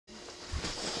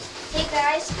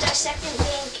guys, it's our second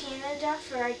day in Canada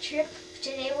for our trip.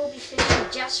 Today we'll be fishing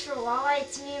just for walleye.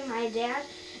 It's me and my dad,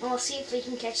 and we'll see if we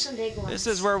can catch some big ones. This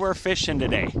is where we're fishing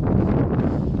today.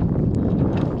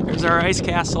 There's our ice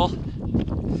castle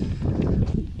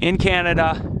in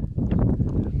Canada,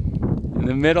 in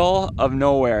the middle of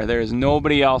nowhere. There's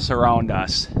nobody else around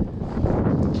us.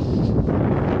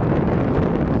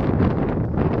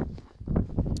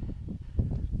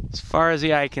 As far as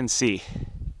the eye can see.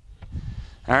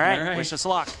 All right. Wish us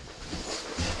luck.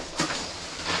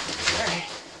 All right.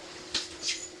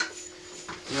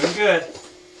 Doing good.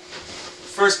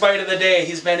 First bite of the day.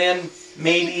 He's been in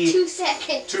maybe 2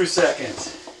 seconds. 2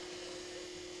 seconds.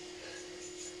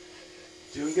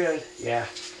 Doing good. Yeah.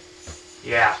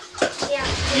 Yeah. Yeah.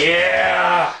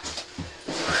 Yeah.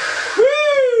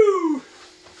 Woo!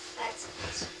 That's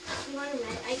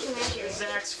I can measure it.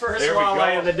 Zach's first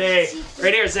walleye of the day.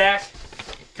 Right here, Zach.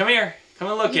 Come here. Come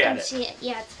and look at it. See it.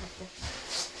 Yeah, it's right there.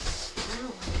 I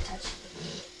don't want to touch it.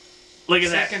 Look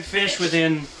at that. Second fish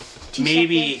within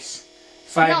maybe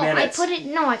 5 minutes.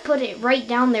 I put it right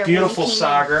down there. Beautiful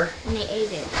sauger. And they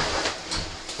ate it.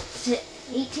 Is it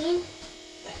 18?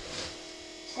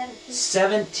 17.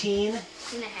 17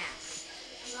 and a half.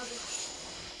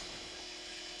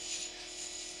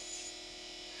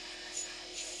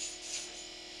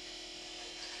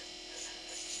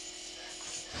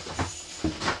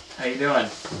 How you doing?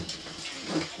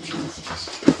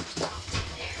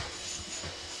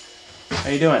 How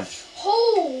you doing?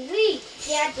 Holy!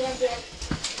 Dad.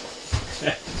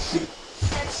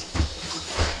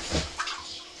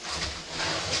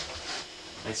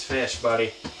 Nice fish,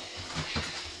 buddy.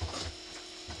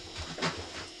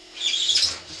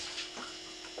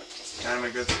 Got him in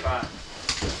a good spot.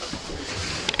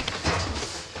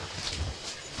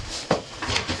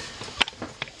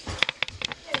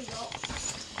 There you go.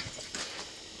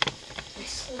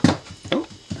 Oh,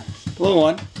 little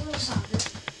one. Little sauger.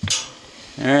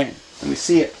 All right, let me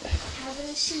see it. Having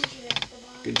a seizure at the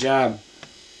bottom. Good job.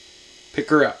 Pick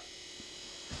her up.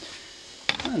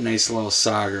 A nice little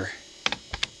sauger.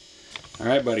 All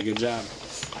right, buddy. Good job.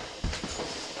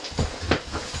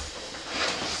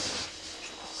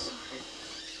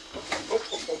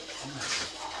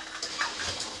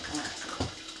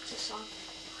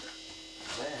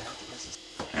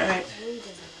 All right.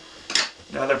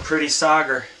 Another pretty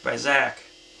sauger by Zach.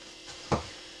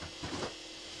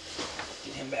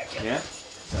 Get him back in. Yeah.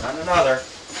 On another.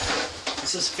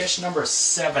 This is fish number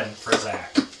 7 for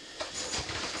Zach.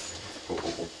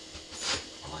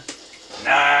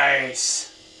 Nice.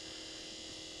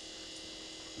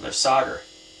 Another sauger.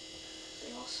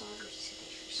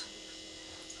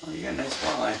 Oh, you got a nice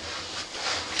walleye.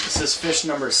 This is fish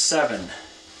number 7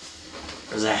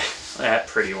 for Zach. Look at that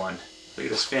pretty one. Look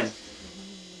at his fin.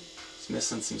 It's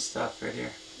missing some stuff right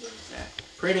here. Zach.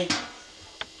 Pretty.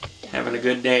 Having a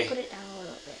good day. Put it down a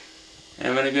little bit.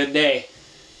 Having a good day.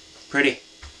 Pretty.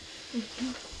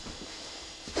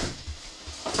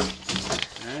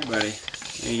 Alright, buddy.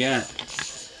 What you got?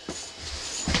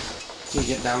 You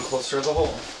get down closer to the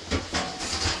hole.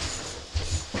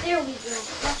 There we go.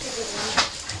 That's a good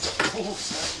one. Oh,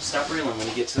 stop reeling when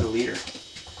you get to the leader.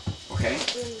 Okay?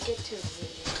 When you get to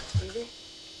the leader.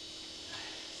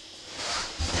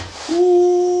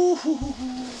 Ooh.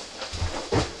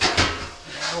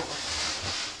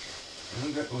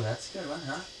 Oh, that's a good one,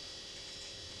 huh?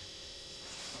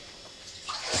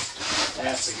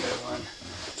 That's a good one.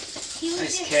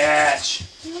 Nice catch.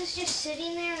 He was just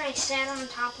sitting there and I sat on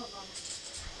top of him.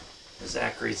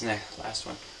 Zachary's last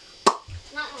one.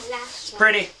 Not my last one.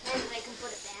 Pretty. And I can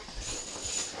put it back.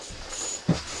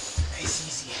 Nice,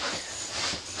 easy.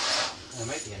 That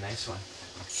might be a nice one.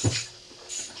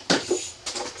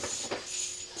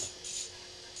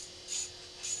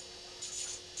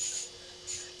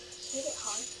 Hit it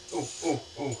hard. Oh.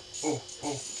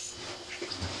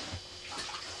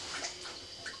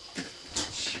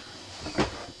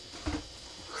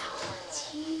 It's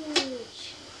huge.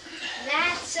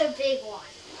 That's a big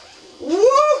one. Woo!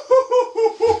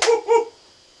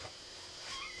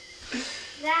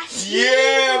 That's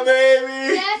Yeah, huge.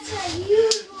 baby! That's a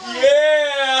huge one.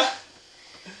 Yeah!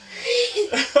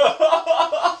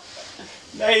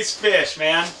 Nice fish,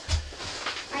 man.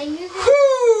 I knew that.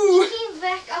 Woo! He came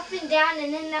back up and down,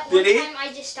 and then that Did one he? time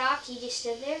I just stopped, he just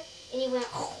stood there, and he went,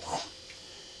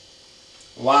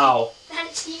 Wow.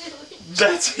 that's huge.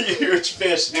 That's a huge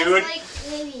fish, dude. That's like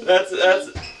maybe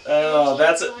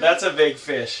That's a big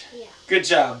fish. Yeah. Good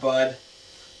job, bud.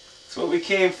 That's what we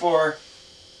came for.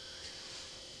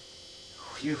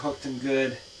 You hooked him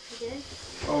good. You did?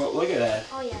 Oh, look at that.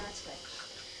 Oh yeah, that's good.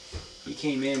 He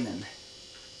came in and...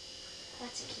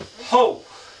 That's a keeper. Ho!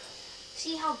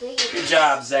 See how big it is. Good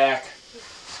job, Zach.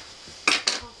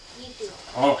 Oh, you do.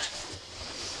 Oh.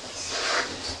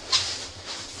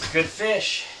 Good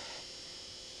fish.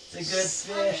 It's a good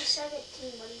fish.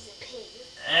 17, but he's a pig.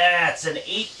 That's an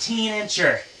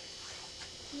 18-incher.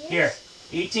 Yes. Here,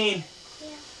 18. Yeah.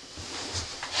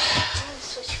 I'm gonna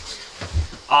switch one.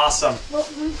 Awesome. Well,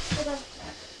 hold on.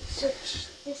 Switch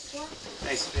this one.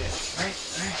 Nice fish. Right,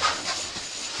 right.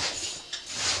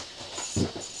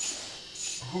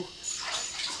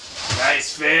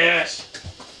 Nice fish.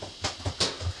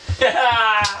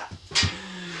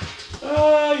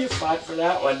 Oh, you fought for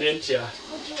that one, didn't you? I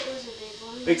told you it was a big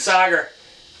one. Big Sauger.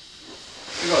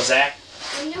 Here you go, Zach.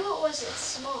 I knew it wasn't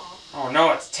small. Oh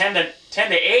no, it's 10 to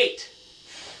 8.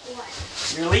 What?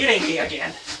 You're leading me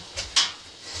again.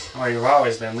 Oh, you've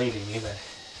always been leading me, but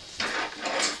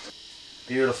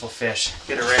beautiful fish.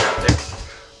 Get it right up there.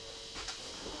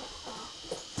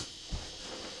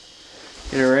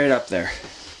 Get it right up there.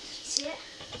 See it?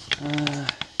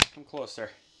 Come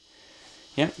closer.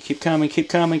 Yep, keep coming, keep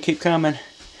coming, keep coming.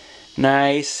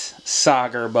 Nice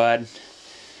sauger, bud.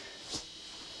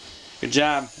 Good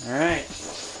job. All right.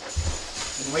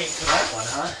 Been waiting for that one,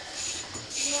 huh?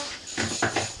 Yeah.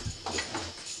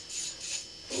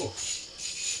 Ooh.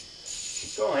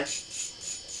 Keep going.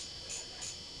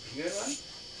 You good one?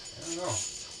 I don't know.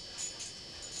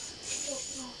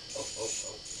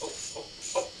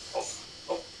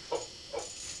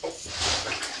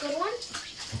 Good one?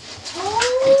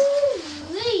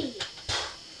 Holy!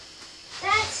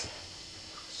 That's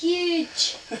huge.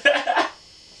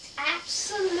 It's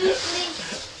absolutely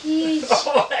huge.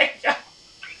 Oh my god!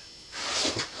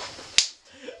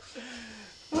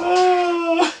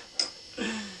 Oh,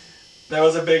 that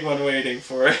was a big one waiting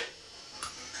for it.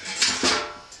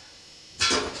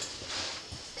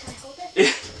 Can I hold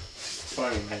it?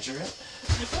 Want to measure it?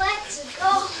 Let's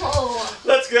go.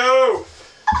 Let's go!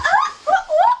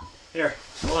 Here,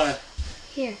 hold on.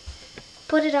 Here,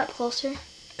 put it up closer.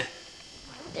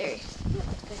 There.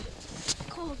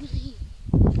 Cold.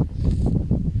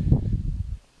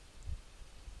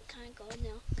 Kind of cold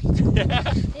now.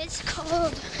 It's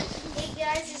cold. Hey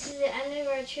guys, this is the end of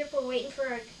our trip. We're waiting for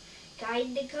our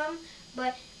guide to come,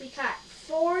 but we caught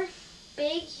 4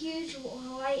 big, huge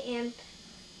walleye and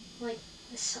like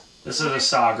this. This is a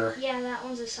sauger. Yeah, that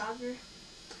one's a sauger.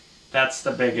 That's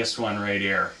the biggest one right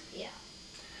here. Yeah.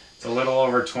 It's a little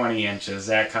over 20 inches.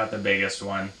 That caught the biggest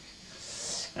one.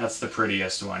 That's the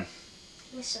prettiest one.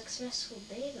 It was a successful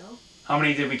day though. How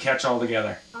many did we catch all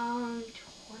together?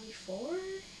 24?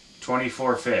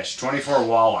 24 fish. 24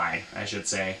 walleye, I should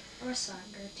say. Or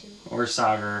sauger too. Or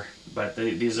sauger. But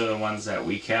these are the ones that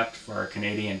we kept for our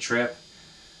Canadian trip.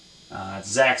 It's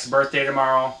Zach's birthday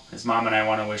tomorrow. His mom and I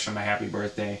want to wish him a happy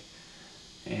birthday.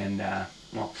 And,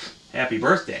 well, happy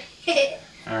birthday.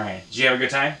 Alright. Did you have a good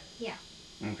time? Yeah.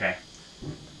 Okay.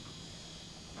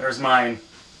 There's mine.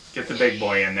 Get the big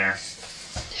boy in there.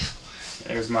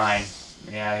 There's mine.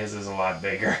 Yeah, his is a lot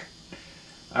bigger.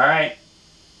 Alright.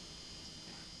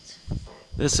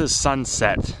 This is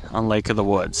sunset on Lake of the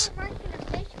Woods.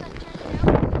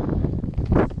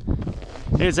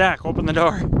 Hey Zach, open the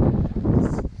door.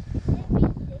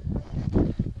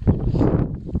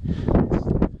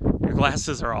 Your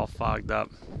glasses are all fogged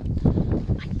up.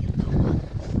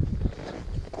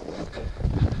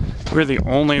 We're the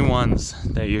only ones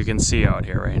that you can see out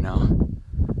here right now.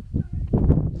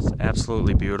 It's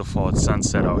absolutely beautiful. It's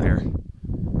sunset out here.